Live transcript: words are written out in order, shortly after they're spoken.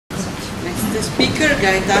the speaker,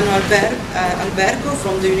 Gaetano Albergo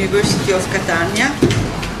from the University of Catania.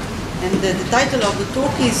 And the title of the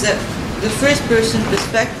talk is The First Person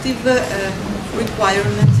Perspective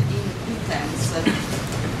Requirements in Pretence.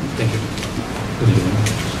 Thank you. Good evening.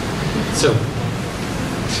 So,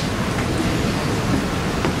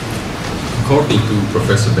 according to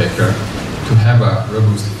Professor Becker, to have a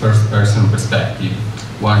robust first-person perspective,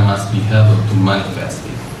 one must be able to manifest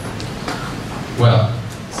it. Well,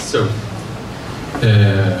 so,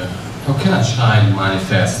 how can a child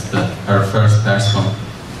manifest her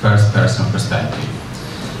first-person perspective?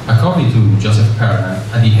 According to Joseph Perner,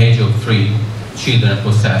 at the age of 3, children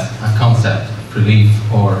possess a concept, belief,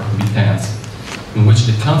 or pretence, in which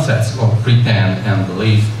the concepts of pretend and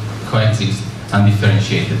belief coexist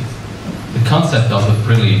undifferentiated. The concept of the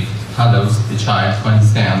belief allows the child to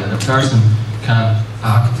understand that a person can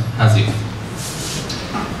act as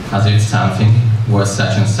if something was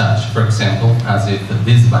such and such. For example, as if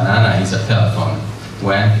this banana is a telephone,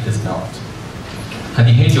 when it is not. At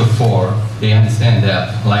the age of 4, they understand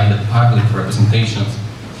that, like the public representations,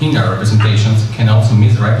 inner representations can also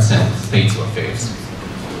misrepresent states of affairs.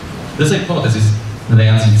 This hypothesis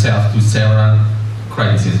lends itself to several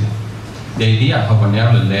criticisms. The idea of an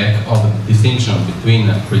early lack of distinction between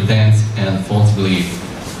pretense and false belief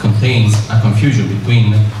contains a confusion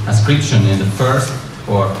between ascription in the first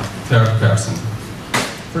or third person.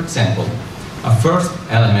 For example, a first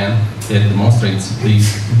element that demonstrates the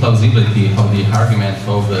implausibility of the argument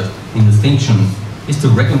of indistinction is to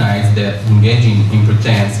recognize that engaging in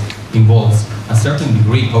pretense involves a certain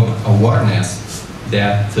degree of awareness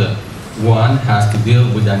that one has to deal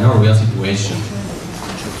with an unreal situation.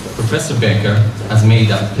 Professor Becker has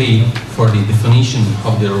made a plea for the definition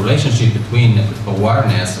of the relationship between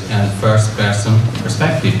awareness and first-person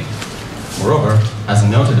perspective. Moreover, as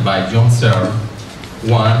noted by John Searle,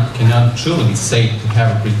 one cannot truly be said to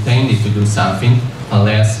have pretended to do something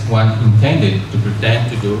unless one intended to pretend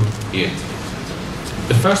to do it.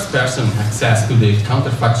 The first-person access to the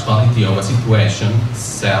counterfactuality of a situation,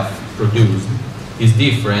 self-produced, is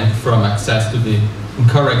different from access to the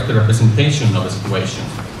incorrect representation of a situation.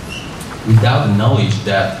 Without the knowledge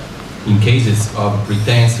that, in cases of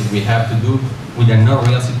pretense, we have to do with an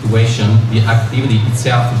unreal situation, the activity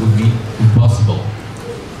itself would be impossible,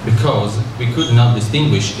 because we could not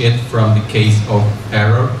distinguish it from the case of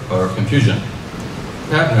error or confusion.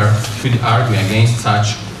 Perner could argue against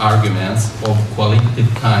such arguments of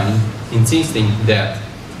qualitative kind, insisting that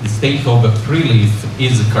the state of belief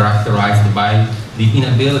is characterized by the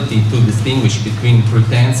inability to distinguish between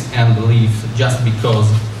pretense and belief, just because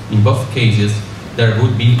in both cases there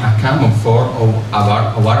would be a common form of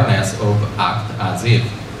awareness of act as if.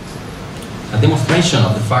 A demonstration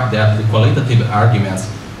of the fact that the qualitative arguments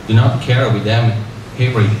do not carry with them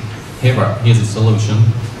ever is a solution.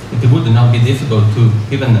 It would not be difficult to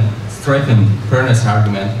even strengthen Perner's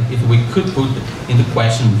argument if we could put into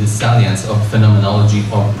question the salience of phenomenology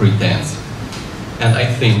of pretense. And I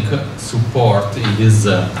think support in this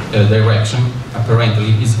direction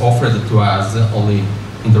apparently is offered to us only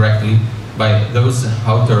indirectly by those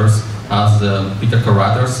authors as Peter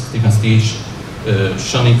Carruthers, Stephen Stich,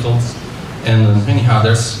 Sean Nichols, and many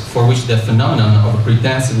others, for which the phenomenon of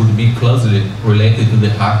pretense would be closely related to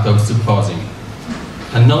the act of supposing.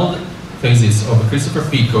 An old thesis of Christopher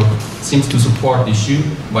Peacock seems to support the issue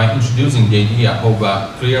by introducing the idea of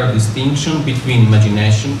a clear distinction between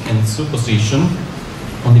imagination and supposition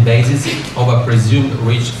on the basis of a presumed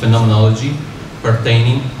rich phenomenology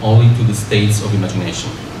pertaining only to the states of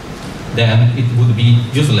imagination. Then it would be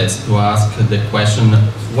useless to ask the question,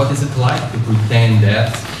 what is it like to pretend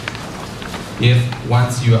that, if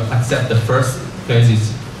once you accept the first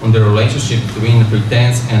thesis on the relationship between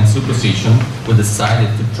pretense and supposition, we decided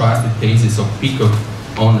to trust the thesis of Peacock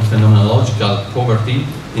on phenomenological poverty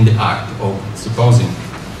in the act of supposing.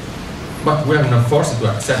 But we are not forced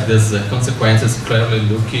to accept these consequences clearly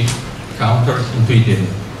looking counterintuitive,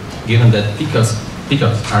 given that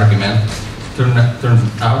Peacock's argument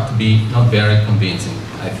turns out to be not very convincing,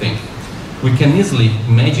 I think. We can easily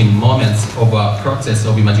imagine moments of a process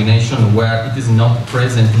of imagination where it is not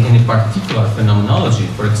present in any particular phenomenology.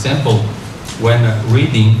 For example, when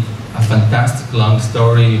reading a fantastic long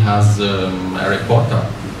story as Harry Potter,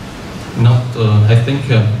 I think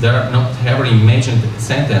not every imagined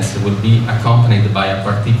sentence will be accompanied by a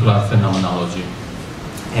particular phenomenology.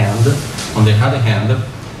 And, on the other hand,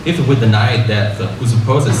 if we deny that who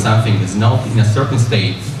supposes something is not in a certain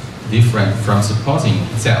state different from supposing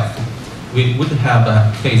itself, we would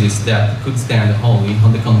have cases that could stand only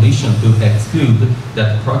on the condition to exclude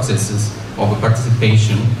that processes of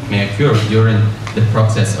participation may occur during the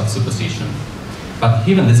process of supposition. But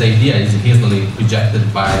even this idea is easily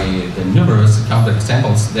rejected by the numerous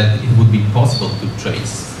counterexamples that it would be possible to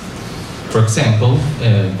trace. For example,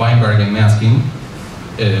 Weinberg and Maskin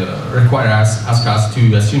ask us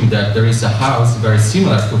to assume that there is a house very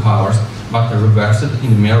similar to ours, but reversed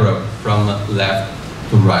in the mirror from left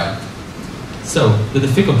to right. So, the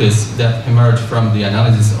difficulties that emerge from the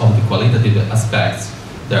analysis of the qualitative aspects,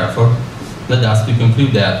 therefore, led us to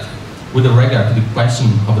conclude that, with regard to the question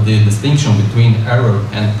of the distinction between error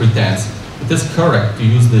and pretense, it is correct to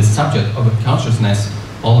use the subject of consciousness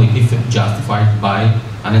only if justified by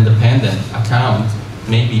an independent account,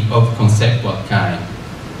 maybe of conceptual kind.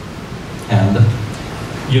 And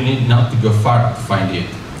you need not to go far to find it.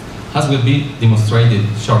 As will be demonstrated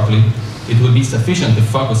shortly, it will be sufficient to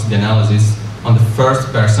focus the analysis on the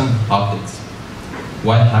first-person optics.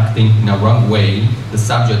 While acting in a wrong way, the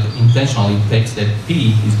subject intentionally takes that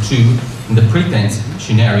P is true in the pretense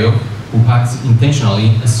scenario, who acts intentionally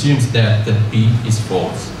assumes that P is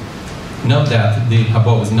false. Note that the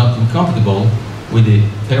above is not incompatible with the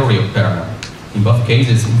theory of Perner. In both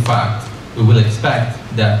cases, in fact, we will expect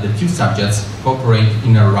that the two subjects operate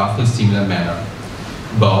in a roughly similar manner.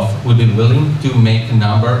 Both will be willing to make a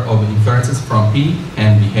number of inferences from P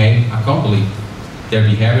and behave accordingly. Their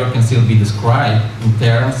behavior can still be described in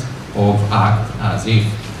terms of act as if.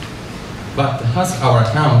 But as our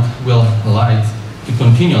account will highlight, to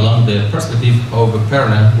continue along the perspective of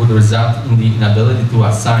Perner would result in the inability to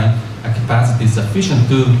assign a capacity sufficient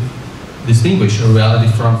to distinguish reality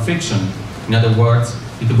from fiction. In other words,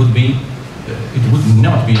 it would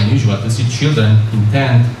not be unusual to see children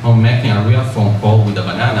intent on making a real phone call with a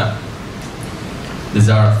banana. These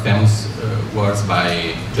are famous words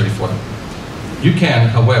by Jerry Ford. You can,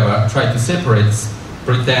 however, try to separate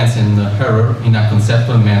pretense and error in a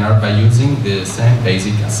conceptual manner by using the same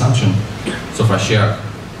basic assumption. So far shared.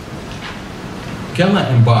 Kellner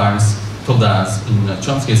and Barnes told us in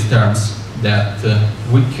Chomsky's terms that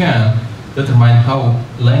we can determine how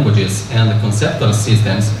languages and conceptual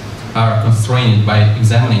systems are constrained by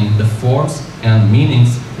examining the forms and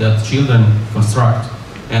meanings that children construct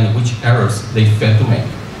and which errors they fail to make.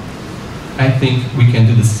 I think we can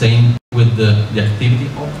do the same with the activity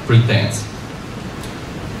of pretense.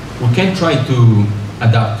 We can try to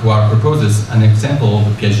adapt to our purposes an example of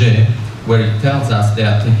Piaget, where it tells us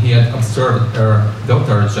that he had observed her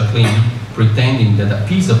daughter Jacqueline pretending that a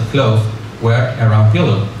piece of cloth were a round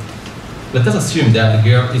pillow. Let us assume that the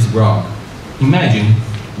girl is wrong. Imagine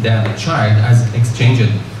that the child has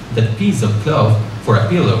exchanged that piece of cloth for a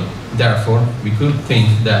pillow. Therefore, we could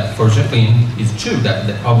think that for Jacqueline it's true that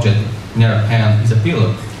the object in her hand is a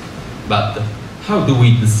pillow. But how do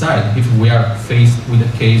we decide if we are faced with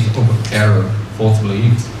a case of error, false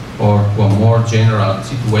beliefs, or a more general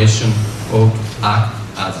situation of act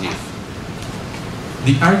as if?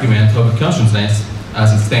 The argument of consciousness,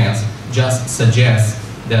 as it stands, just suggests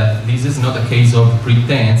that this is not a case of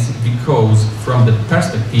pretense because, from the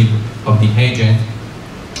perspective of the agent,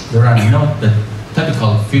 there are not the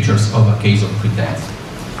typical features of a case of pretense.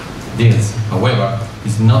 This, however,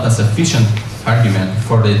 is not a sufficient argument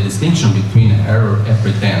for the distinction between error and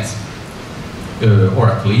pretense, or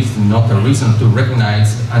at least not a reason to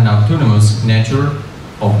recognize an autonomous nature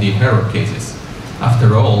of the error cases.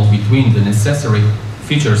 After all, between the necessary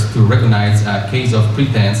features to recognize a case of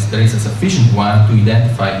pretense, there is a sufficient one to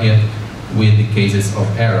identify it with the cases of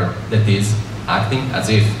error, that is, acting as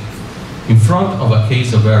if. In front of a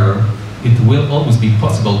case of error, it will always be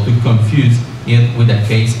possible to confuse it with a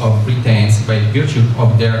case of pretense by virtue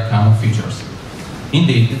of their common features.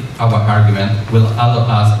 Indeed, our argument will allow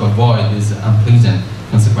us to avoid these unpleasant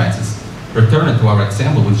consequences. Returning to our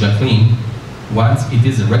example with Jacqueline, once it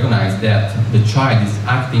is recognized that the child is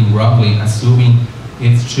acting wrongly, assuming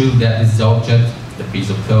it's true that this object, the piece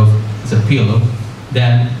of cloth, is a pillow,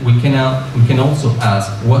 then we can also ask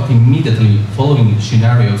what immediately following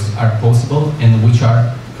scenarios are possible and which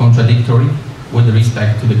are contradictory with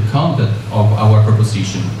respect to the content of our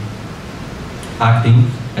proposition. Acting,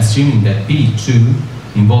 assuming that P true,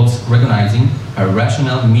 involves recognizing a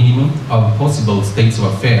rational minimum of possible states of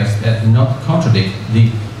affairs that do not contradict the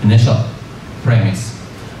initial premise.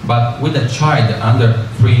 But with a child under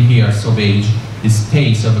 3 years of age, the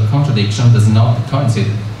space of a contradiction does not coincide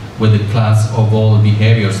with the class of all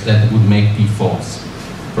behaviors that would make P false.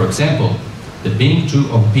 For example, the being true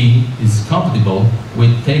of P is compatible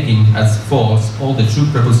with taking as false all the true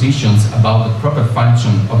propositions about the proper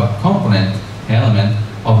function of a component element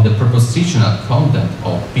of the propositional content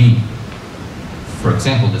of P. For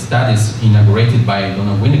example, the studies inaugurated by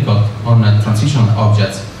Donna Winnicott on transitional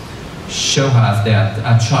objects show us that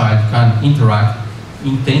a child can interact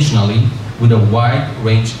intentionally with a wide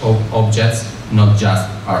range of objects, not just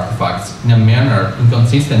artifacts, in a manner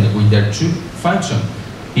inconsistent with their true function,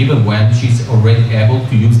 even when she's already able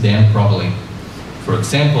to use them properly. For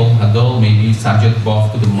example, a doll may be subject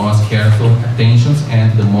both to the most careful attentions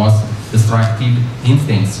and the most destructive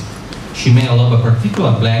instincts. She may love a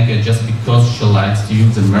particular blanket just because she likes to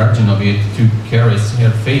use the margin of it to caress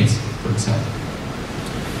her face, for example.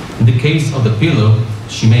 In the case of the pillow,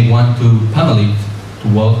 she may want to pummel it, to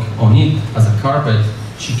walk on it as a carpet.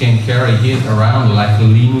 She can carry it around like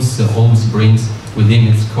Linus always brings within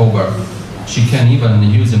its cover. She can even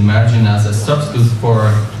use the margin as a substitute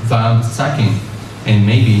for thumb sucking, and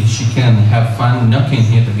maybe she can have fun knocking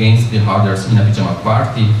it against the others in a pajama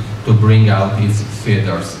party to bring out its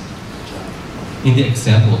feathers. In the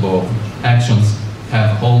example above, actions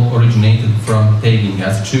have all originated from taking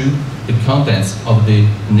as true the contents of the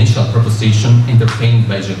initial proposition entertained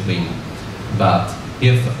by Jacqueline. But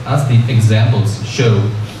if, as the examples show,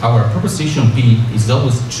 our proposition P is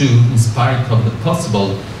always true in spite of the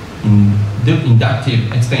possible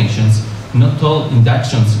inductive extensions, not all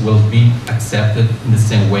inductions will be accepted in the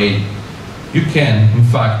same way. You can, in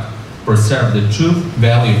fact, preserve the true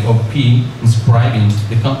value of P, inscribing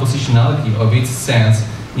the compositionality of its sense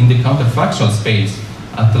in the counterfactual space,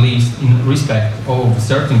 at least in respect of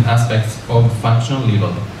certain aspects of functional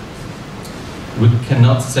level. We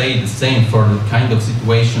cannot say the same for the kind of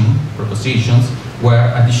situation, propositions, where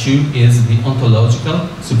at issue is the ontological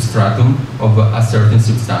substratum of a certain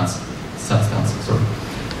substance.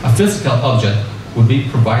 A physical object would be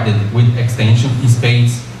provided with extension in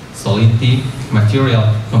space, solidity, material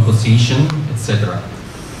composition, etc.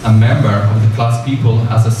 A member of the class people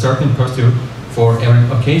has a certain posture for every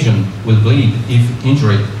occasion, will bleed if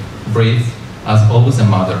injured, breathe as always a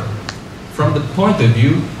mother. From the point of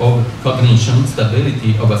view of cognition,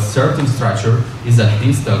 stability of a certain structure is a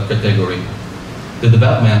distal category. The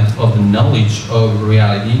development of the knowledge of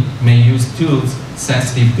reality may use tools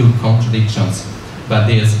sensitive to contradictions, but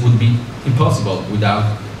this would be impossible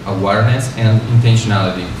without awareness and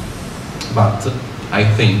intentionality. But I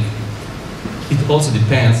think it also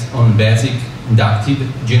depends on basic inductive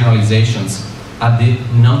generalizations at the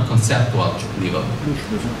non-conceptual level.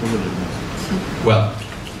 Well,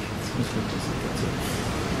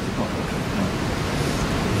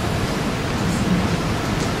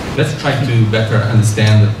 let's try to better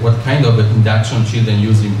understand what kind of induction children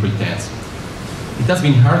use in Pretence. It has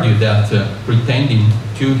been argued that pretending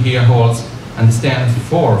to hear holes understands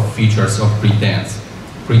 4 features of Pretence: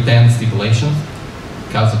 Pretence stipulations,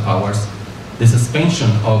 causal powers, the suspension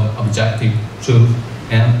of objective truth,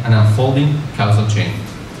 and an unfolding causal chain.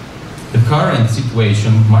 The current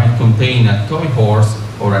situation might contain a toy horse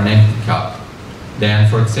or an empty cup. Then,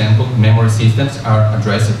 for example, memory systems are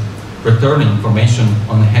addressed, returning information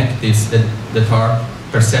on entities that are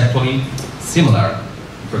perceptually similar,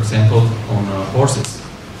 for example, on horses,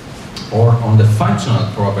 or on the functional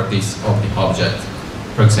properties of the object,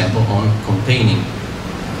 for example, on containing.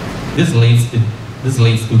 This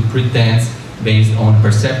leads to Pretence based on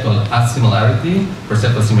perceptual similarity,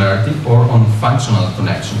 or on functional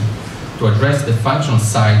connection. To address the functional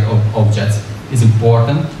side of objects is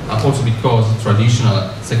important, also because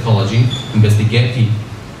traditional psychology investigating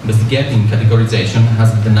categorization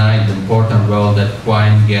has denied the important role that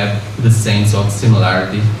Quine gave to the sense of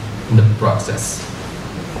similarity in the process.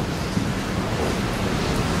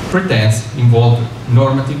 Pretence involved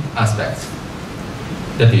normative aspects.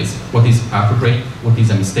 That is, what is appropriate, what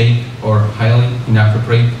is a mistake, or highly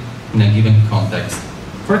inappropriate in a given context.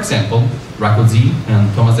 For example, Raccozzi and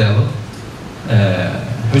Tomasello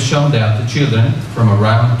have shown that children from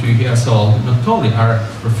around 2 years old not only are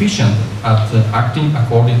proficient at acting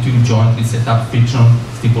according to jointly set up fictional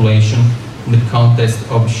stipulation in the context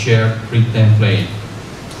of shared pretend play,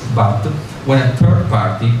 but when a third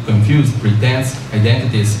party confused Pretence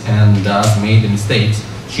identities and thus made mistakes,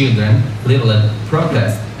 children little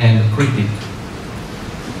protest and critique.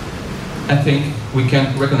 I think we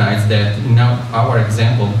can recognize that in our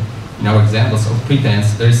examples of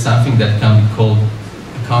Pretence, there is something that can be called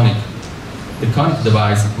a conic. The conic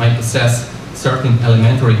device might possess certain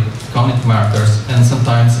elementary conic markers, and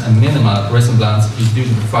sometimes a minimal resemblance is due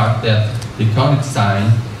to the fact that the conic sign,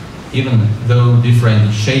 even though different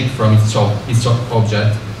in shape from its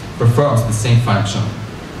object, performs the same function.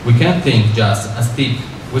 We can think just a stick,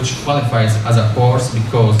 which qualifies as a horse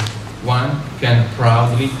because one can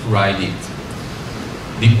proudly ride it.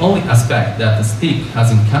 The only aspect that the stick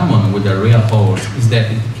has in common with a real horse is that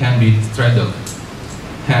it can be straddled.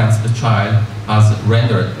 Hence, the child has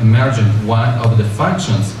rendered emergent one of the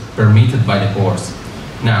functions permitted by the course.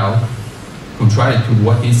 Now, contrary to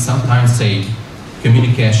what is sometimes said,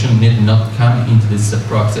 communication need not come into this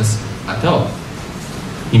process at all.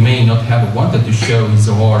 He may not have wanted to show his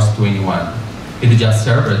horse to anyone. It just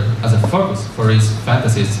served as a focus for his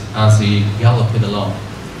fantasies as he galloped along.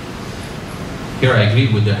 Here I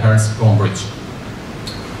agree with the Hertz-Gombrich.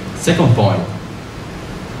 Second point,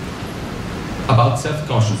 about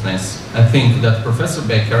self-consciousness. I think that Professor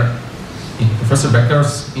Becker's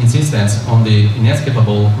insistence on the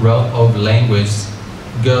inescapable role of language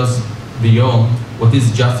goes beyond what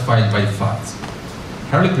is justified by facts.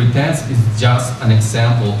 Early pretense is just an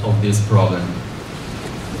example of this problem.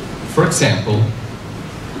 For example,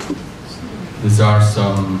 these are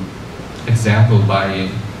some examples by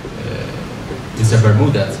Mr.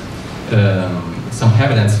 Bermudez, some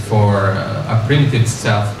evidence for a primitive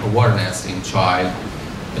self-awareness in child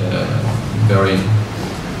very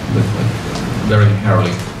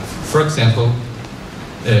early. For example,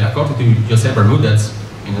 according to José Bermudez,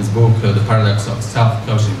 in his book, The Paradox of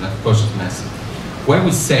Self-Consciousness, when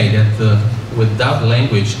we say that without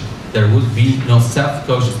language there would be no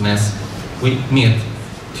self-consciousness, we mean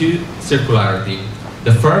two circularity.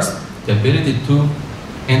 The first, the ability to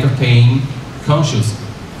entertain conscious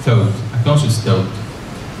thought, a conscious thought.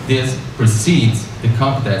 This precedes the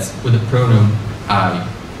competence with the pronoun I,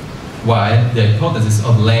 while the hypothesis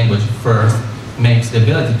of language first makes the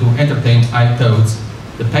ability to entertain I thoughts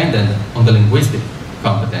dependent on the linguistic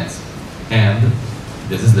competence. And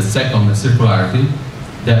this is the second circularity.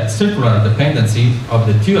 The circular dependency of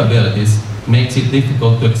the two abilities makes it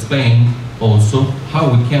difficult to explain also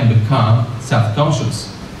how we can become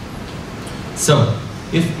self-conscious. So,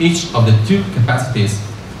 if each of the two capacities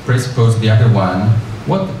presuppose the other one,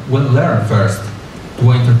 what will learn first?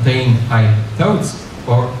 To entertain I thoughts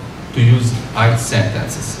or to use I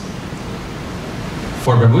sentences?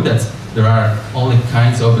 For Bermudez, there are only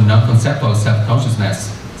kinds of non-conceptual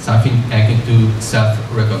self-consciousness, something akin to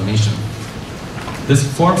self-recognition. These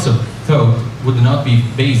forms of thought would not be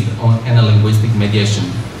based on any linguistic mediation.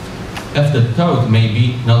 If the thought may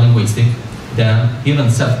be non-linguistic, then even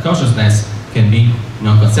self-consciousness can be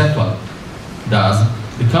non-conceptual. Thus,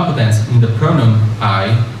 the competence in the pronoun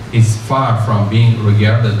I is far from being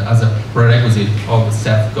regarded as a prerequisite of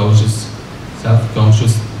self-conscious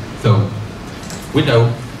thought. We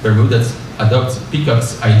know Bermudez adopts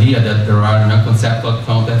Peacock's idea that there are non-conceptual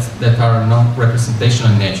contents that are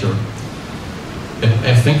non-representational in nature.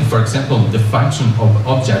 I think, for example, the function of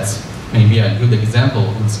objects may be a good example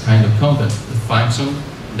of this kind of content. The function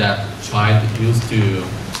that child used to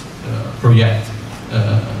project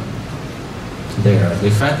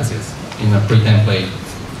their fantasies in a pretend play.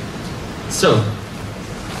 So,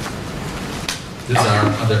 these are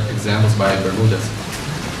other examples by Bermudez.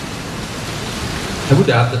 I would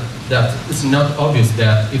add that it's not obvious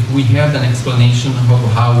that if we had an explanation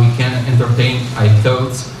of how we can entertain our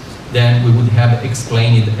thoughts, then we would have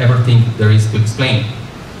explained everything there is to explain.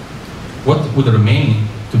 What would remain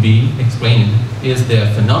to be explained is the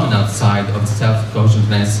phenomenal side of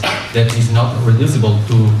self-consciousness that is not reducible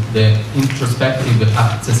to the introspective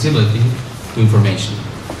accessibility to information.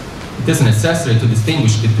 It is necessary to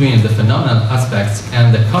distinguish between the phenomenal aspects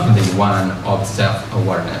and the cognitive one of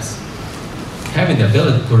self-awareness. Having the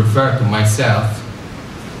ability to refer to myself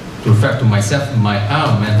in my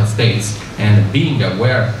own mental states and being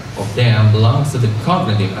aware of them belongs to the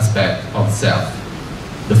cognitive aspect of self.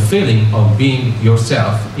 The feeling of being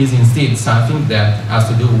yourself is instead something that has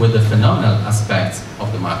to do with the phenomenal aspects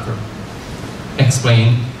of the matter.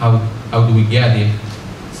 Explain how do we get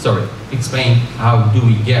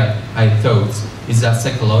our thoughts is a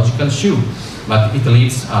psychological issue, but it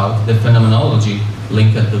leaves out the phenomenology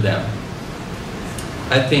linked to them.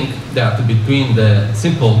 I think that between the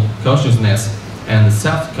simple consciousness and the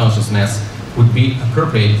self-consciousness would be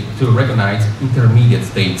appropriate to recognize intermediate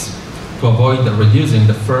states, to avoid reducing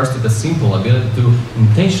the first to the simple ability to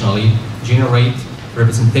intentionally generate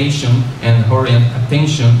representation and orient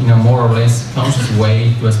attention in a more or less conscious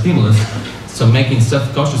way to a stimulus, so making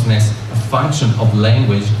self-consciousness a function of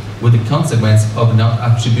language with the consequence of not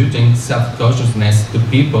attributing self-consciousness to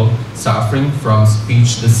people suffering from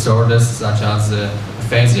speech disorders such as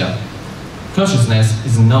aphasia. Consciousness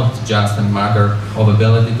is not just a matter of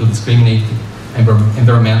ability to discriminate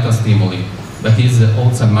environmental stimuli, but it is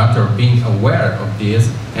also a matter of being aware of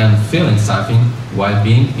this and feeling something while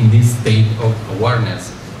being in this state of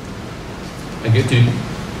awareness. I get to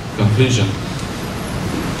conclusion.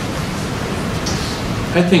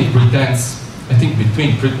 I think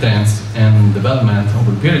between pretense and development of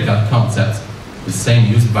empirical concepts, the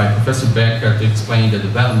same used by Professor Becker to explain the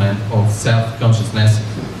development of self-consciousness,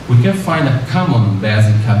 we can find a common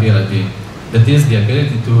basic ability, that is the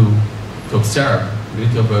ability to observe, the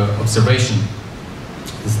ability of observation.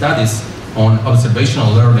 The studies on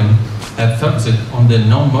observational learning have focused on the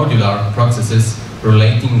non-modular processes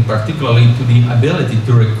relating particularly to the ability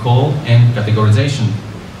to recall and categorization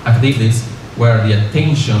activities where the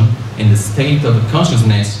attention and the state of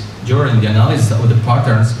consciousness during the analysis of the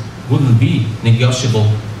patterns wouldn't be negotiable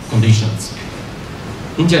conditions.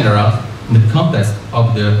 In general, in the context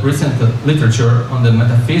of the recent literature on the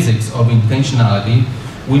metaphysics of intentionality,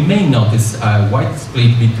 we may notice a wide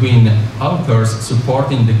split between authors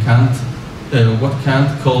supporting the what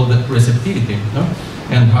Kant called receptivity, no?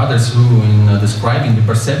 And others who, in describing the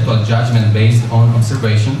perceptual judgment based on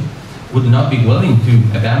observation, would not be willing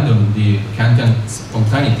to abandon the Kantian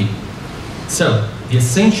spontaneity. So, the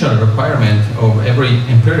essential requirement of every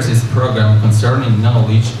empiricist program concerning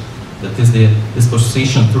knowledge, that is the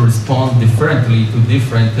disposition to respond differently to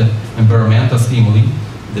different environmental stimuli,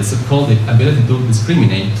 the so-called ability to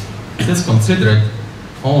discriminate, is considered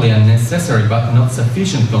only a necessary but not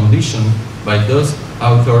sufficient condition by those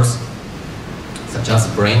authors, such as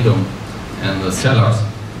Brandon and Sellars,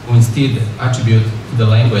 who instead attribute to the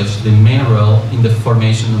language the main role in the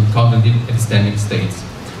formation of cognitive epistemic states,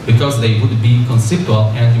 because they would be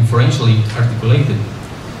conceptual and inferentially articulated.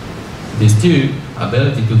 These two,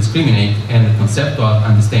 ability to discriminate and conceptual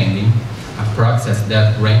understanding, a process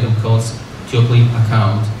that Brandon calls Tupley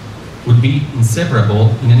account, would be inseparable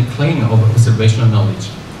in any claim of observational knowledge.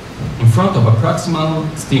 In front of a proximal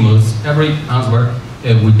stimulus, every answer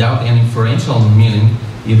without any inferential meaning,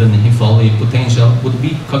 even if only potential, would be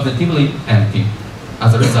cognitively empty.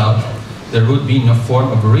 As a result, there would be no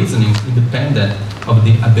form of reasoning independent of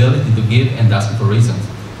the ability to give and ask for reasons.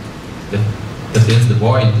 That is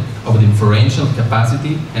devoid of the inferential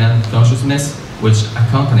capacity and consciousness which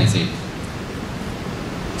accompanies it.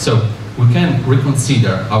 So, we can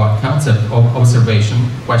reconsider our concept of observation,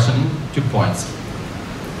 questioning 2 points.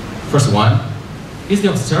 First one, is the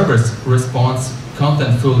observer's response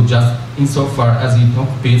contentful just insofar as it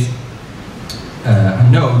occupies a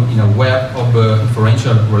node in a web of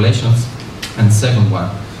inferential relations? And second one,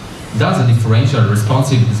 does a differential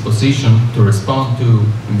responsive disposition to respond to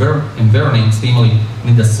environing stimuli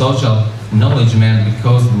need a social acknowledgement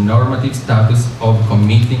because the normative status of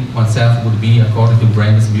committing oneself would be, according to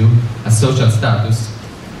Brandon's view, a social status?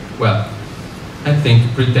 Well, I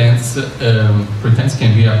think pretense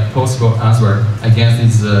can be a possible answer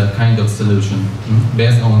against this kind of solution,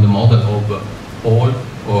 based on the model of all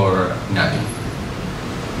or nothing.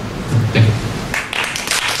 Thank you.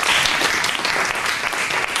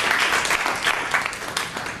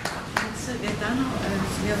 Thanks, Gaetano.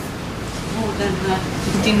 We have more than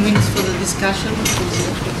 15 minutes for the discussion,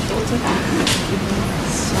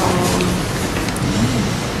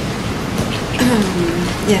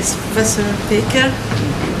 yes, Professor Baker.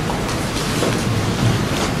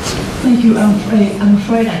 Thank you. I'm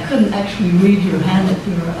afraid I couldn't actually read your hand at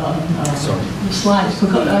your slides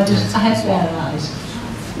because I have bad eyes.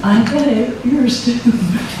 I've got yours too.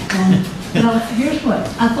 Now, here's what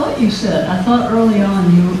I thought you said. I thought early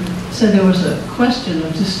on you said there was a question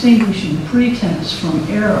of distinguishing pretense from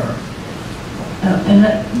error. And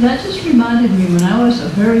that just reminded me when I was a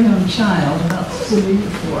very young child, about 3 or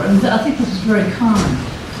 4, and I think this is very common.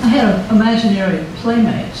 I had imaginary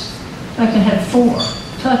playmates. In fact, I had 4,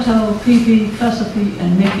 Toto, Pee-Pee, Cussapi,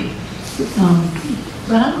 and Mickey.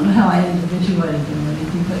 But I don't know how I individuated them or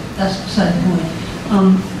anything, but that's beside the point.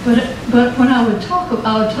 But when I would talk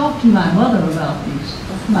to my mother about these,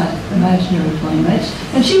 my imaginary playmates,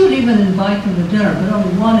 and she would even invite them to dinner, but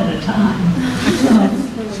only one at a time.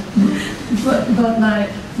 But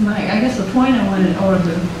I guess the point I wanted, or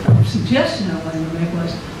the suggestion I wanted to make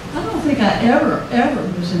was, I don't think I ever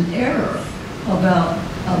was in error about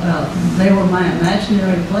they were my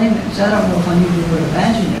imaginary playmates. I don't know if I knew they were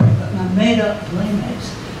imaginary, but my made-up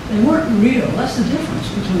playmates. They weren't real. That's the difference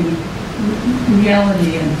between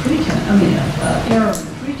reality and pretense. I mean, error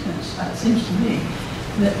and pretense, it seems to me.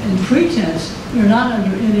 That in pretense, you're not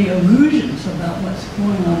under any illusions about what's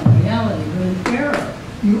going on in reality, but in error,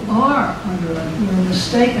 you're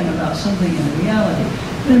mistaken about something in reality.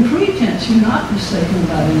 But in pretense, you're not mistaken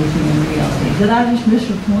about anything in reality. Did I just miss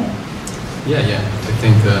your point? Yeah. I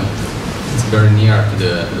think it's very near to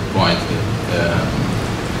the point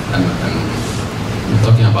I'm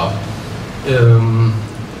talking about.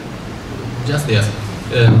 Just yes.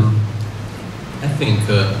 I think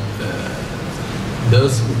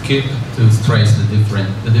those who keep to stress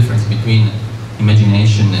the difference between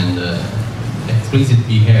imagination and explicit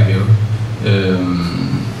behavior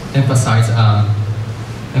emphasize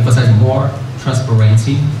more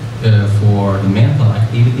transparency for the mental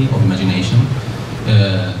activity of imagination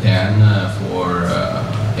than for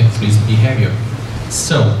explicit behavior.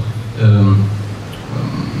 So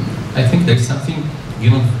I think there's something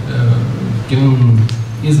given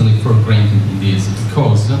easily for granted in this,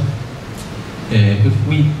 because if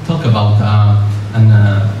we talk about an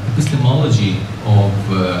epistemology of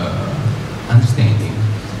understanding,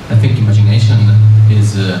 I think imagination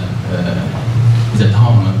is at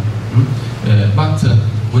home. But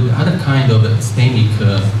with other kind of epistemic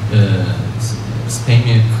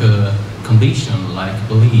condition like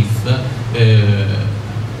belief,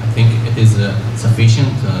 I think it is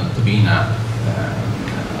sufficient to be at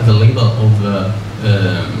the level of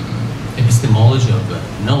epistemology of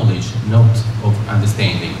knowledge, not of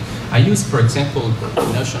understanding. I use, for example,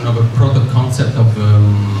 the notion of a proto-concept of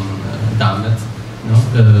damned,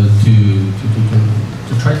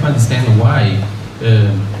 to try to understand why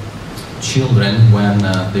children, when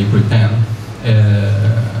they pretend,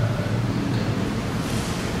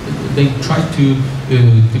 they try to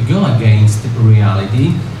go against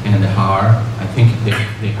reality, and I think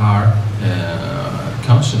they are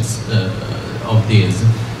conscious of this,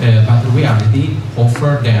 but reality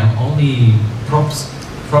offer them only props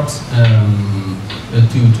to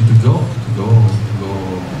go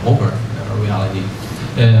over reality.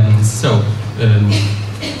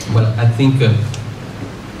 Well, I think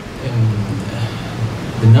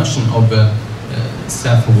the notion of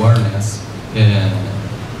self-awareness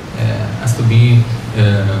has to be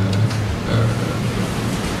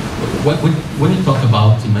when you talk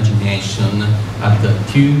about imagination at the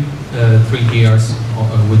 2-3 years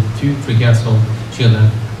with 2-3 years old children,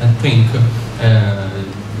 I think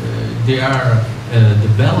they are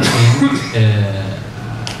developing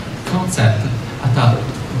concept at a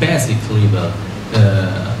basic level.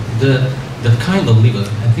 The kind of level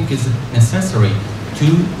I think is necessary to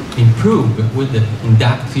improve with the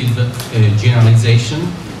inductive generalization,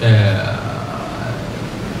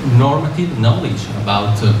 normative knowledge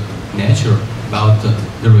about nature, about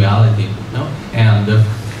the reality, no? And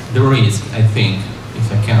the risk, I think,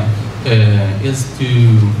 if I can, is to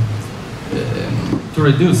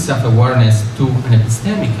reduce self-awareness to an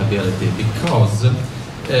epistemic ability, because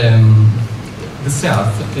the self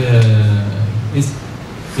is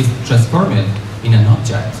transformed in an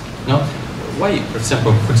object. No? Why, for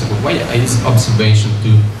example, why I use observation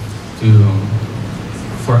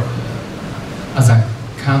as a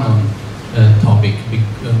common topic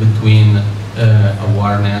between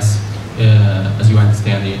awareness, as you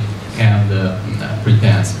understand it, and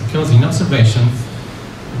pretense? Because in observation,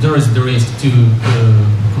 there is the risk to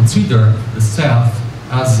consider the self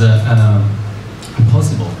as a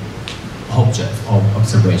possible object of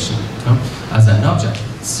observation, no? As an object.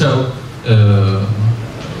 So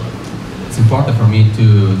it's important for me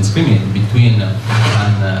to discriminate between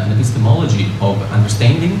an epistemology of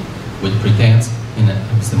understanding with pretense and an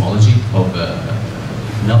epistemology of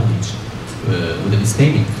knowledge with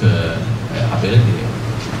epistemic ability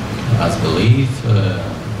as belief,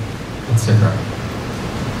 etc.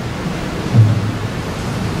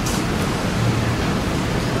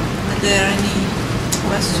 Are there any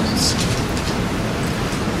questions?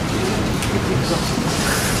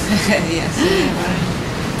 Yes, we are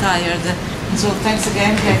tired. So thanks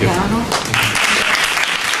again, Gaetano.